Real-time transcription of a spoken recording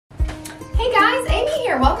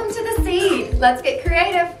there, welcome to the seed. Let's get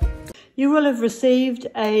creative. You will have received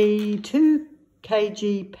a 2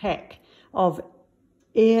 kg pack of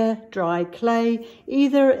air dry clay,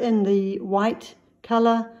 either in the white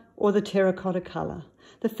colour or the terracotta colour.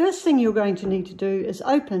 The first thing you're going to need to do is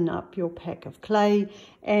open up your pack of clay,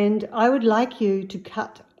 and I would like you to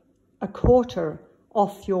cut a quarter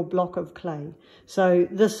off your block of clay. So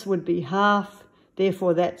this would be half,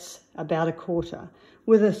 therefore that's about a quarter.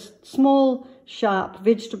 With a small sharp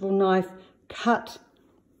vegetable knife, cut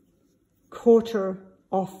quarter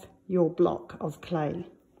off your block of clay.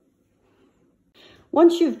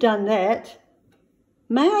 Once you've done that,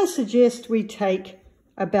 may I suggest we take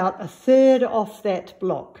about a third off that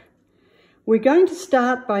block. We're going to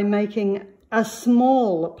start by making a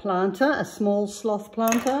small planter, a small sloth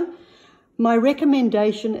planter. My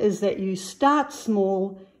recommendation is that you start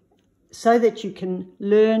small so that you can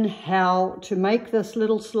learn how to make this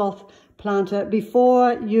little sloth planter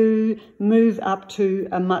before you move up to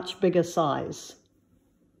a much bigger size.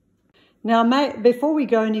 Now, before we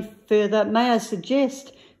go any further, may I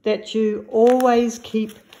suggest that you always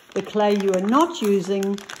keep the clay you are not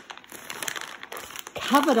using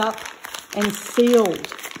covered up and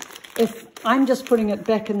sealed. If I'm just putting it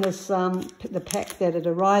back in this the pack that it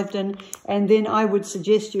arrived in, and then I would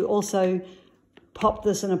suggest you also pop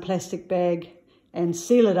this in a plastic bag and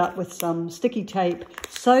seal it up with some sticky tape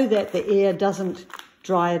so that the air doesn't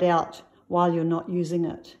dry it out while you're not using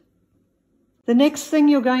it. The next thing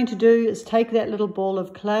you're going to do is take that little ball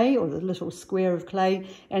of clay or the little square of clay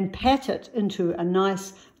and pat it into a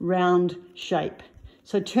nice round shape.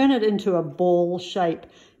 So turn it into a ball shape,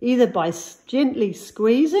 either by gently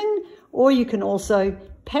squeezing, or you can also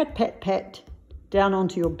pat down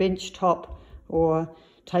onto your bench top or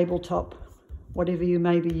tabletop, whatever you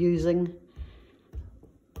may be using.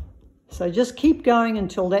 So just keep going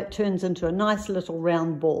until that turns into a nice little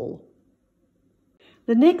round ball.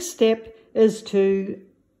 The next step is to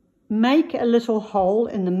make a little hole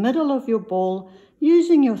in the middle of your ball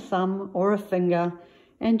using your thumb or a finger,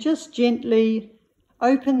 and just gently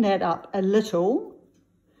open that up a little.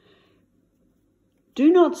 Do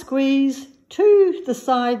not squeeze to the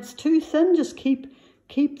sides too thin, just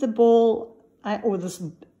keep the ball or this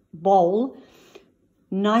bowl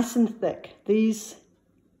nice and thick. These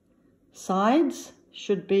sides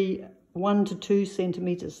should be 1 to 2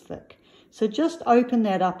 centimeters thick. So just open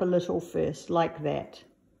that up a little first, like that.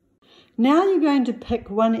 Now you're going to pick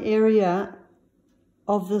one area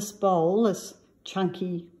of this bowl, this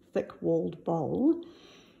chunky, thick-walled bowl,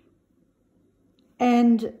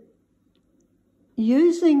 and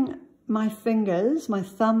using my fingers, my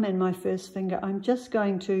thumb and my first finger, I'm just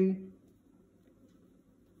going to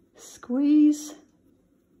squeeze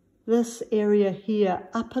this area here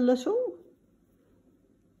up a little.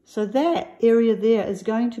 So that area there is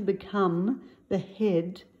going to become the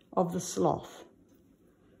head of the sloth.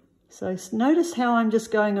 So notice how I'm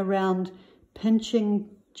just going around, pinching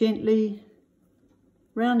gently,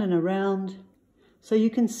 round and around. So you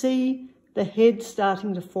can see the head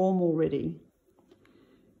starting to form already.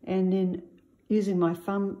 And then using my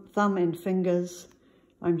thumb and fingers,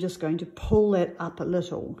 I'm just going to pull that up a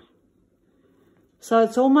little. So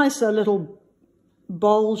it's almost a little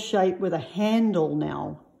bowl shape with a handle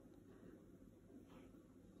now.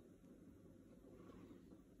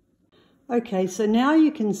 Okay, so now you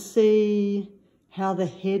can see how the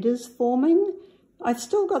head is forming. I've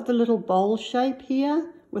still got the little bowl shape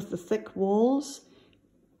here with the thick walls,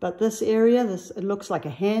 but this area, it looks like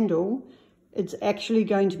a handle. It's actually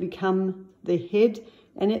going to become the head,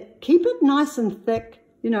 and keep it nice and thick,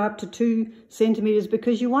 you know, up to 2 centimeters,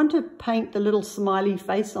 because you want to paint the little smiley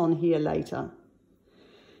face on here later.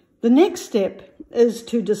 The next step is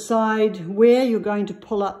to decide where you're going to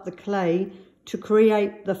pull up the clay to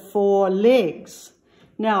create the 4 legs.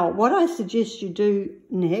 Now, what I suggest you do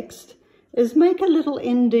next is make a little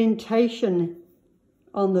indentation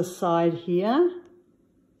on the side here.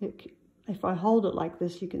 If I hold it like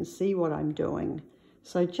this, you can see what I'm doing.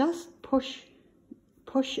 So just push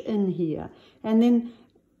in here. And then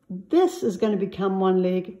this is going to become one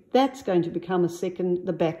leg. That's going to become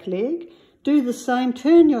the back leg. Do the same,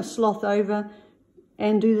 turn your sloth over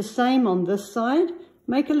and do the same on this side.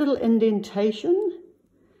 Make a little indentation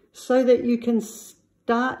so that you can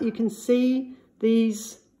see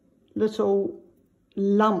these little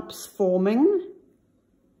lumps forming.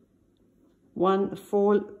 One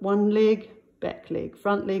leg, back leg,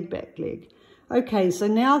 front leg, back leg. Okay, so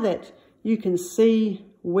now that you can see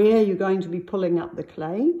where you're going to be pulling up the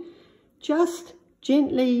clay, just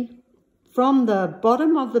gently from the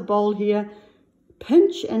bottom of the bowl here,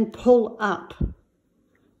 pinch and pull up.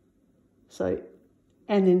 So,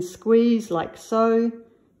 and then squeeze like so.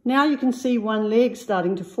 Now you can see one leg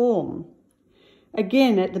starting to form.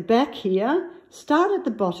 Again, at the back here, start at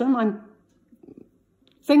the bottom. I'm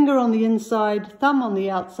finger on the inside, thumb on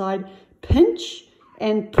the outside, pinch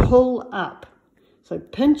and pull up. So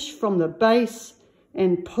pinch from the base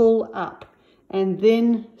and pull up, and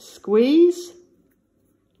then squeeze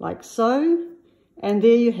like so, and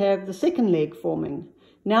there you have the second leg forming.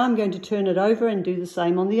 Now I'm going to turn it over and do the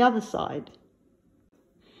same on the other side.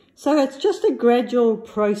 So it's just a gradual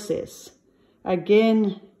process.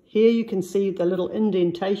 Again, here you can see the little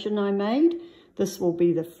indentation I made. This will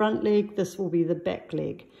be the front leg, this will be the back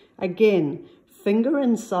leg. Again, finger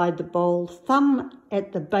inside the bowl, thumb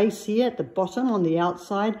at the base here, at the bottom on the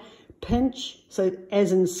outside, pinch, so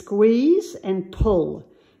as in squeeze and pull.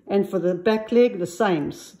 And for the back leg, the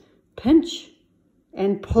same, pinch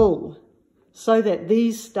and pull, so that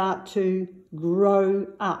these start to grow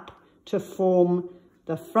up to form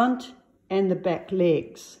the front and the back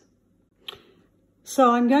legs.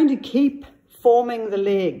 So I'm going to keep forming the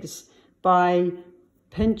legs by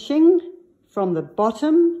pinching from the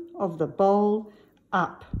bottom of the bowl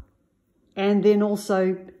up, and then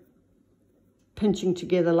also pinching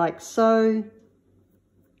together like so,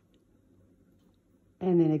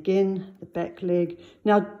 and then again the back leg.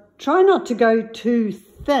 Now try not to go too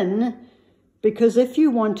thin, because if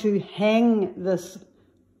you want to hang this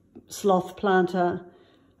sloth planter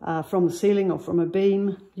from the ceiling or from a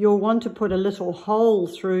beam, you'll want to put a little hole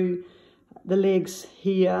through the legs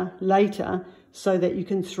here later, so that you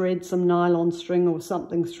can thread some nylon string or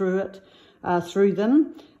something through it, through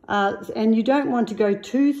them. And you don't want to go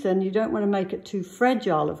too thin. You don't want to make it too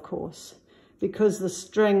fragile, of course, because the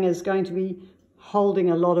string is going to be holding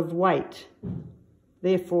a lot of weight.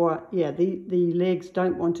 Therefore, yeah, the legs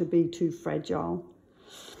don't want to be too fragile.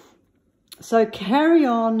 So carry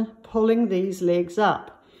on pulling these legs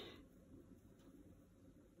up.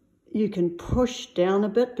 You can push down a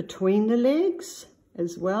bit between the legs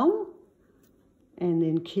as well, and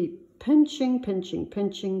then keep pinching, pinching,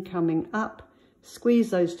 pinching, coming up.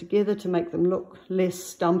 Squeeze those together to make them look less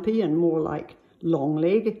stumpy and more like long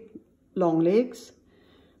legs.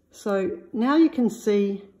 So now you can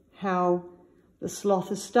see how the sloth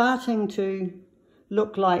is starting to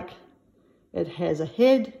look like it has a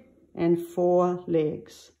head and 4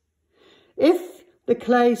 legs. If the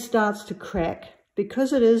clay starts to crack,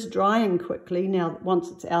 because it is drying quickly now once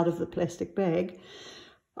it's out of the plastic bag,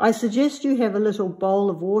 I suggest you have a little bowl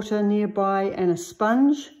of water nearby and a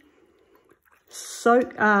sponge.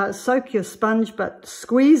 Soak your sponge, but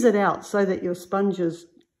squeeze it out so that your sponge is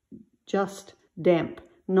just damp,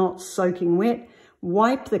 not soaking wet.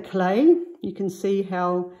 Wipe the clay. You can see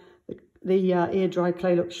how the air dry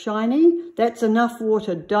clay looks shiny. That's enough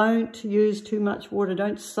water. Don't use too much water.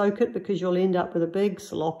 Don't soak it, because you'll end up with a big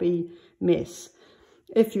sloppy mess.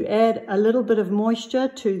 If you add a little bit of moisture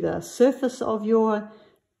to the surface of your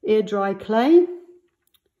air dry clay,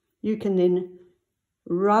 you can then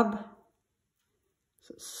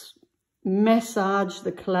massage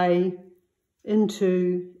the clay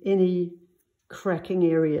into any cracking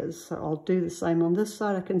areas. So I'll do the same on this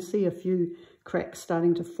side. I can see a few cracks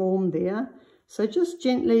starting to form there. So just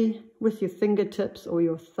gently with your fingertips or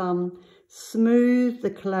your thumb, smooth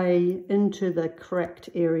the clay into the cracked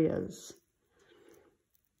areas.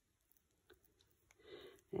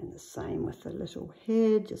 And the same with the little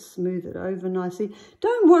head, just smooth it over nicely.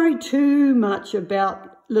 Don't worry too much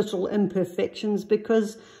about little imperfections,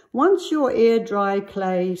 because once your air dry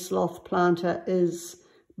clay sloth planter is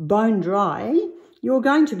bone dry, you're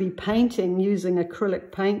going to be painting using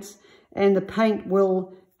acrylic paints, and the paint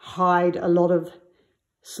will hide a lot of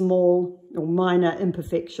small or minor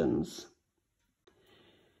imperfections.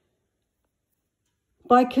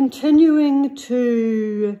 By continuing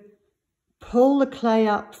to pull the clay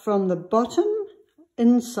up from the bottom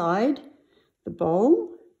inside the bowl,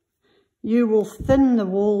 you will thin the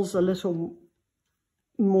walls a little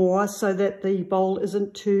more so that the bowl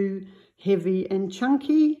isn't too heavy and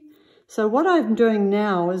chunky. So what I'm doing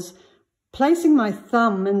now is placing my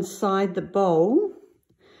thumb inside the bowl.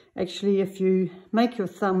 Actually, if you make your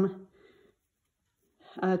thumb,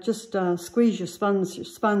 squeeze your sponge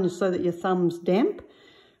so that your thumb's damp.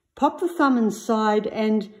 Pop the thumb inside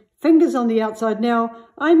and fingers on the outside. Now,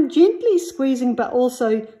 I'm gently squeezing, but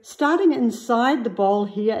also starting inside the bowl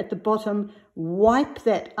here at the bottom, wipe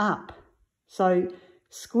that up. So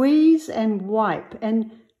squeeze and wipe,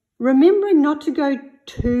 and remembering not to go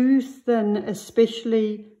too thin,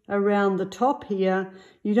 especially around the top here.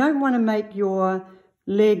 You don't want to make your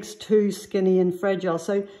legs too skinny and fragile.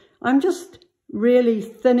 So I'm just really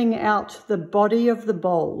thinning out the body of the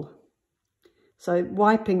bowl. So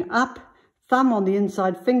wiping up, thumb on the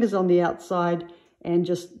inside, fingers on the outside, and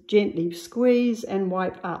just gently squeeze and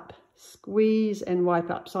wipe up. Squeeze and wipe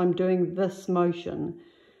up. So I'm doing this motion,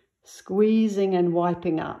 squeezing and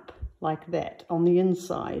wiping up like that on the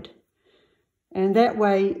inside. And that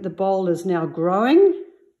way the bowl is now growing.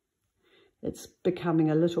 It's becoming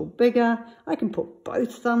a little bigger. I can put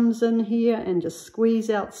both thumbs in here and just squeeze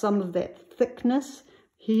out some of that thickness.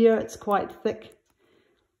 Here it's quite thick.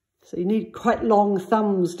 So you need quite long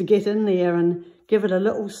thumbs to get in there and give it a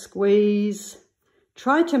little squeeze.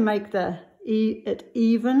 Try to make it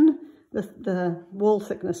even, the wall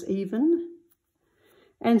thickness even.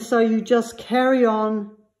 And so you just carry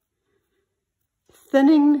on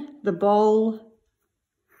thinning the bowl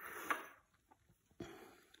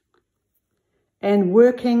and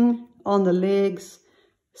working on the legs,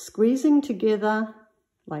 squeezing together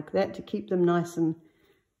like that to keep them nice and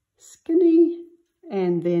skinny,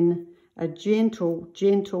 and then a gentle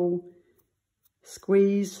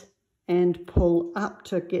squeeze and pull up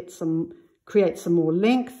to create some more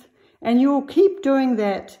length. And you'll keep doing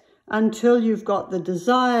that until you've got the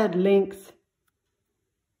desired length.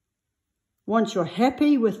 Once you're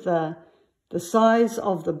happy with the size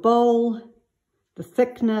of the bowl, the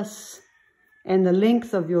thickness, and the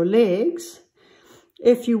length of your legs,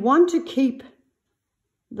 if you want to keep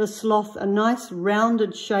the sloth a nice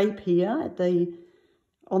rounded shape here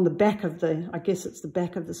on the back of I guess it's the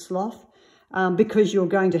back of the sloth, because you're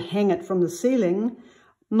going to hang it from the ceiling,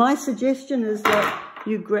 my suggestion is that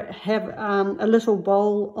you have a little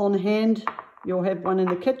bowl on hand. You'll have one in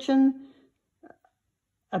the kitchen,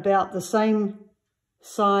 about the same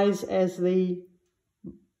size as the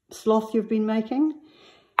sloth you've been making.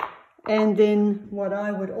 And then what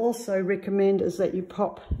I would also recommend is that you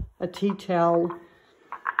pop a tea towel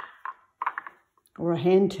or a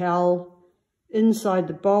hand towel inside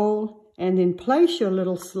the bowl, and then place your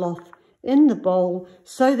little sloth in the bowl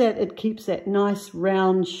so that it keeps that nice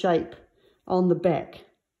round shape on the back.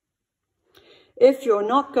 If you're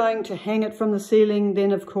not going to hang it from the ceiling,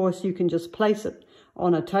 then of course you can just place it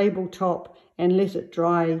on a tabletop and let it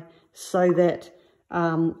dry so that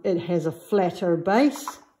it has a flatter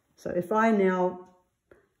base. So if I now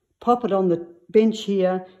pop it on the bench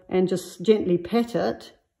here and just gently pat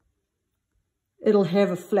it, it'll have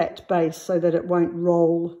a flat base so that it won't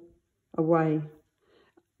roll away.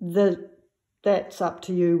 That's up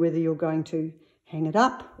to you whether you're going to hang it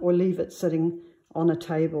up or leave it sitting on a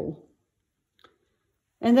table.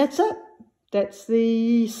 And that's it. That's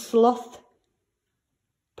the sloth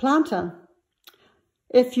planter.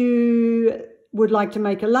 If you would like to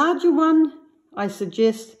make a larger one, I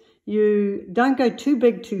suggest you don't go too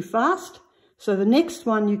big too fast. So the next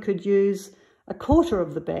one you could use 1/4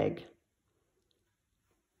 of the bag.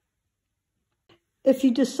 If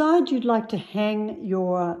you decide you'd like to hang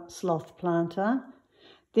your sloth planter,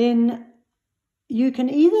 then you can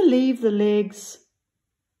either leave the legs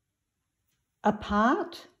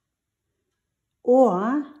apart,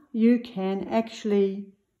 or you can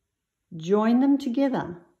actually join them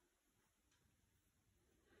together.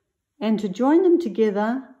 And to join them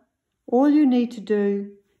together, all you need to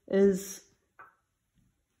do is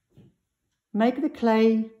make the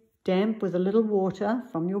clay damp with a little water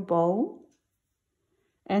from your bowl,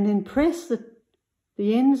 and then press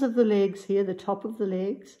the ends of the legs here, the top of the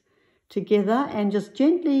legs, together, and just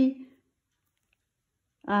gently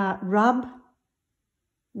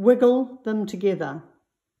wiggle them together.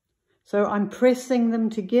 So I'm pressing them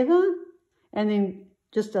together, and then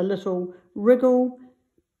just a little wriggle,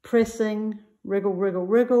 pressing, wriggle, wriggle,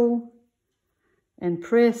 wriggle, and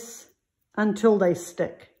press until they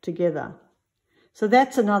stick together. So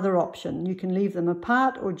that's another option. You can leave them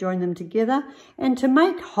apart or join them together. And to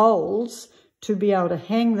make holes, to be able to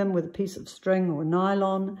hang them with a piece of string or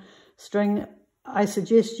nylon string, I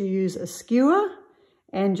suggest you use a skewer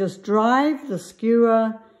and just drive the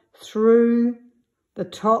skewer through the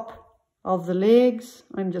top of the legs.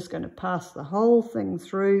 I'm just going to pass the whole thing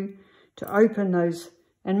through to open those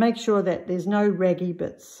and make sure that there's no raggy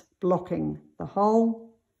bits blocking the hole.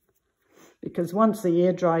 Because once the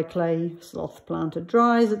air dry clay sloth planter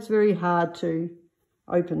dries, it's very hard to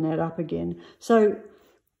open that up again. So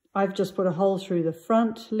I've just put a hole through the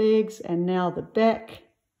front legs and now the back.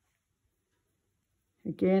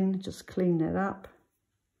 Again, just clean that up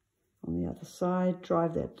on the other side,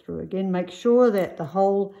 drive that through again. Make sure that the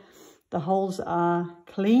holes are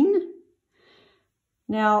clean.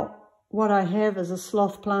 Now, what I have is a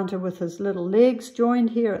sloth planter with his little legs joined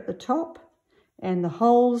here at the top, and the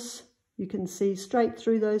holes, you can see straight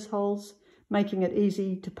through those holes, making it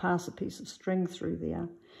easy to pass a piece of string through there.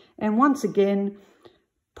 And once again,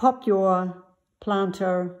 pop your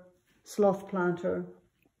planter, sloth planter,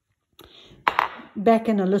 back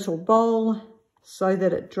in a little bowl so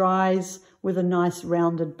that it dries with a nice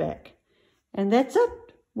rounded back. And that's it.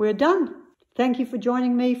 We're done. Thank you for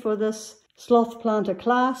joining me for this sloth planter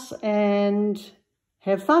class, and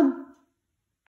have fun.